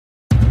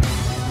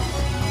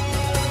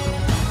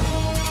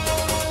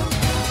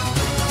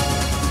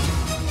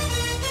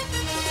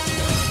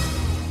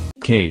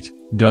Kate,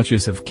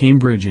 Duchess of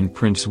Cambridge and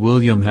Prince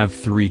William have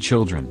 3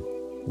 children.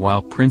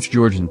 While Prince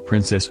George and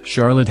Princess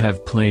Charlotte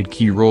have played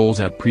key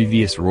roles at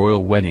previous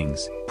royal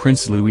weddings,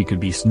 Prince Louis could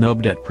be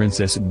snubbed at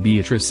Princess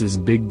Beatrice's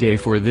big day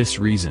for this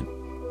reason.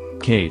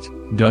 Kate,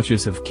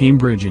 Duchess of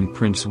Cambridge and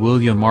Prince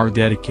William are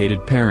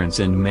dedicated parents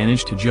and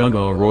manage to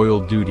juggle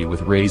royal duty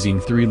with raising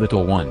 3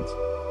 little ones.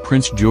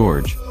 Prince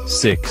George,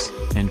 6,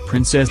 and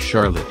Princess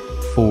Charlotte,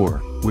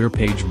 4, were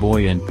page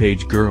boy and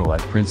page girl at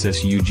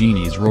Princess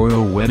Eugenie's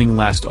royal wedding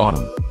last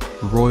autumn.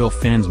 Royal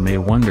fans may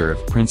wonder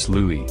if Prince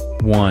Louis,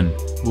 1,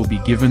 will be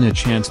given a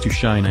chance to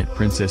shine at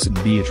Princess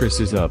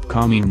Beatrice's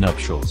upcoming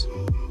nuptials.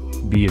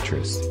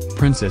 Beatrice,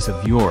 Princess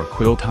of York,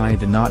 will tie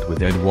the knot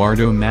with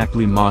Edoardo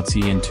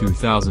Mapplimozzi in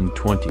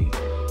 2020.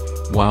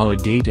 While a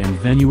date and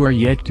venue are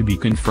yet to be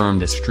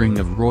confirmed, a string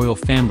of royal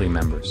family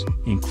members,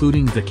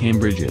 including the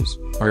Cambridges,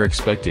 are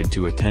expected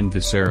to attend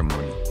the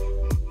ceremony.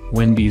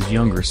 Wendy's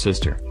younger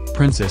sister,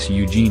 Princess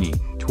Eugenie,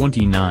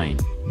 29,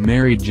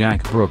 married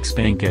Jack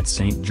Brooksbank at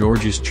St.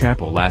 George's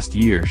Chapel last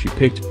year. She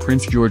picked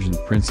Prince George and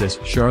Princess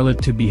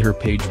Charlotte to be her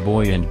page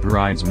boy and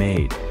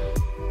bridesmaid.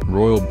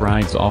 Royal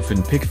brides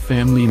often pick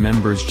family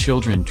members'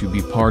 children to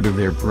be part of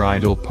their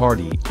bridal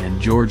party,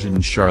 and George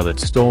and Charlotte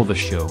stole the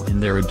show in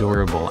their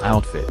adorable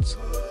outfits.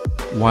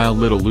 While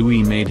little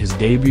Louis made his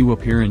debut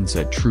appearance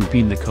at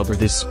Trooping the Colour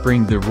this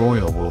spring, the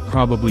royal will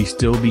probably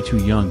still be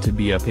too young to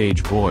be a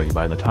page boy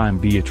by the time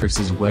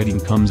Beatrice's wedding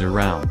comes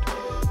around.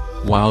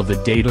 While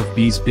the date of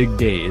Be's big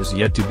day is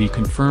yet to be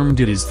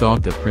confirmed, it is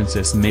thought the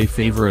princess may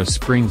favor a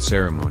spring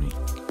ceremony.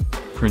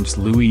 Prince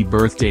Louis'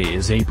 birthday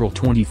is April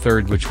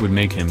 23, which would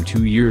make him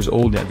 2 years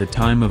old at the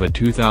time of a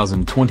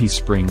 2020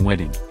 spring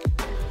wedding.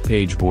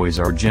 Page boys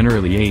are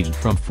generally aged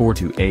from 4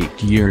 to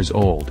 8 years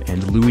old,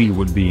 and Louis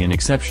would be an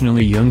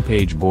exceptionally young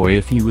page boy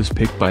if he was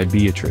picked by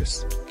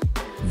Beatrice.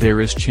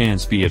 There is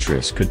chance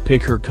Beatrice could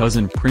pick her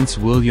cousin Prince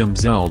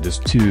William's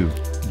eldest 2,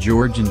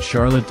 George and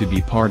Charlotte, to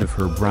be part of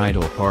her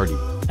bridal party,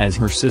 as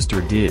her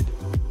sister did.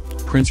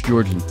 Prince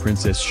George and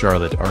Princess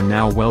Charlotte are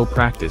now well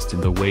practiced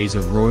in the ways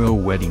of royal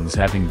weddings,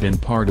 having been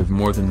part of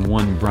more than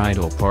one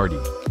bridal party.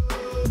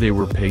 They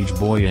were page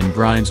boy and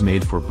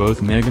bridesmaid for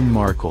both Meghan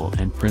Markle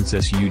and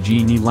Princess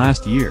Eugenie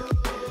last year.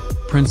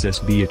 Princess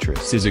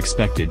Beatrice is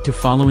expected to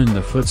follow in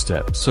the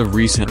footsteps of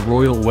recent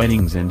royal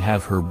weddings and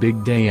have her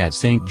big day at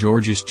St.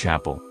 George's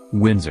Chapel,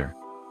 Windsor.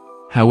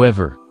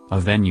 However, a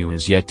venue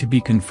is yet to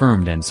be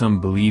confirmed, and some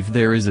believe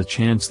there is a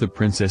chance the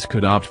princess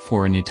could opt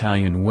for an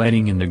Italian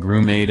wedding in the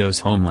groom-Edo's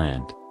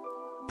homeland.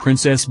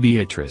 Princess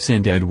Beatrice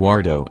and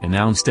Edoardo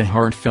announced a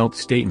heartfelt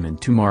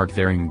statement to mark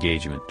their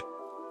engagement.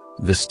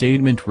 The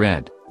statement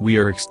read, "We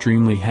are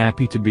extremely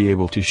happy to be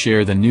able to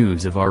share the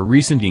news of our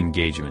recent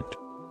engagement.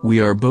 We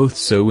are both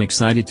so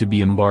excited to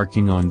be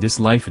embarking on this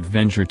life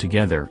adventure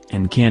together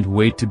and can't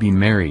wait to be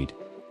married.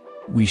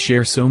 We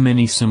share so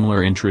many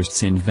similar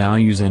interests and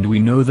values, and we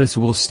know this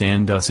will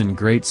stand us in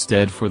great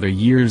stead for the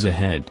years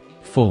ahead,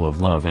 full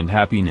of love and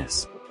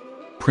happiness."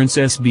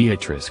 Princess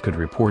Beatrice could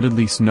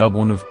reportedly snub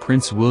one of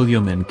Prince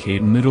William and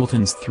Kate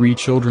Middleton's 3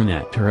 children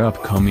at her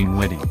upcoming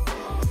wedding.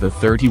 The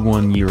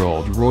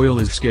 31-year-old royal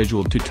is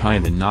scheduled to tie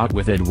the knot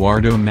with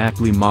Edoardo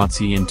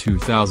Mapplimozzi in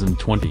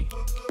 2020.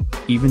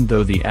 Even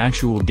though the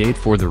actual date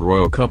for the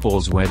royal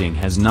couple's wedding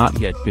has not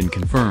yet been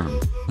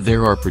confirmed,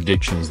 there are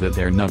predictions that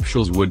their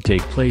nuptials would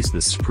take place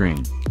this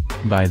spring.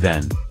 By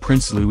then,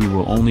 Prince Louis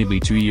will only be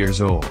 2 years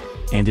old,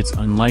 and it's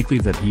unlikely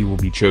that he will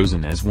be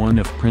chosen as one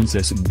of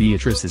Princess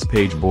Beatrice's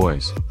page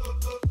boys.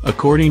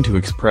 According to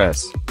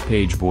Express,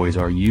 page boys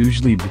are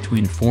usually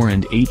between 4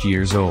 and 8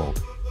 years old.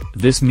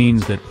 This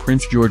means that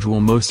Prince George will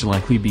most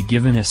likely be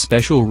given a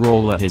special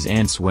role at his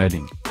aunt's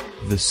wedding.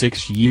 The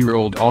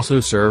 6-year-old also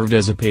served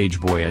as a page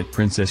boy at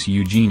Princess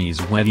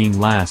Eugenie's wedding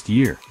last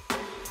year.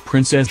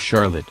 Princess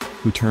Charlotte,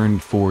 who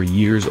turned 4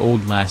 years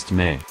old last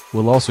May,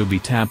 will also be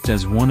tapped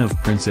as one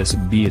of Princess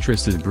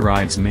Beatrice's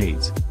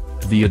bridesmaids.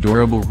 The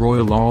adorable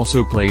royal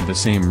also played the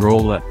same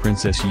role at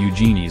Princess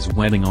Eugenie's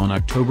wedding on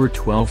October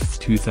 12,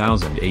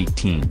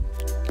 2018.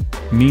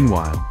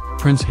 Meanwhile,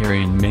 Prince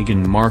Harry and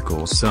Meghan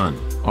Markle's son,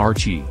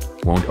 Archie,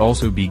 won't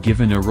also be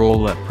given a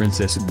role at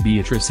Princess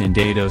Beatrice and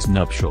Edo's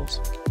nuptials.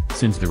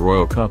 Since the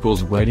royal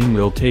couple's wedding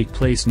will take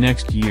place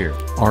next year,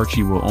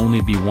 Archie will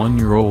only be 1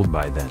 year old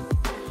by then.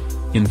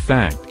 In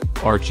fact,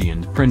 Archie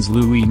and Prince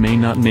Louis may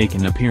not make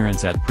an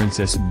appearance at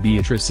Princess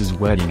Beatrice's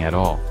wedding at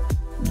all.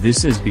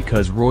 This is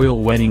because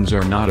royal weddings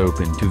are not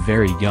open to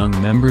very young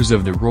members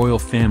of the royal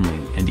family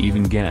and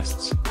even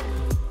guests.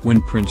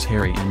 When Prince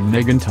Harry and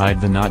Meghan tied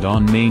the knot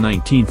on May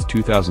 19,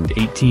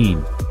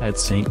 2018, at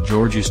St.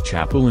 George's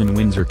Chapel in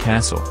Windsor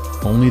Castle,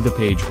 only the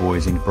page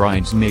boys and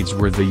bridesmaids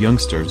were the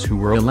youngsters who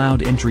were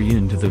allowed entry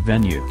into the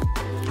venue.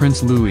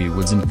 Prince Louis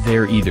wasn't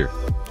there either.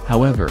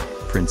 However,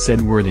 Prince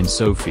Edward and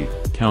Sophie,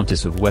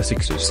 Countess of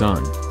Wessex's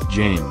son,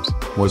 James,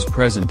 was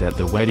present at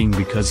the wedding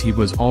because he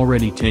was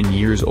already 10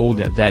 years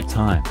old at that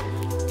time.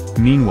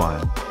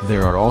 Meanwhile,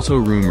 there are also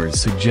rumors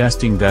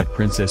suggesting that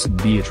Princess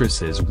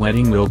Beatrice's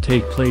wedding will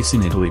take place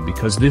in Italy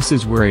because this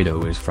is where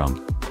Edo is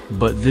from.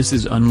 But this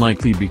is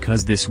unlikely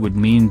because this would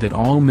mean that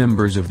all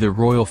members of the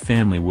royal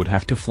family would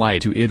have to fly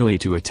to Italy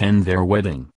to attend their wedding.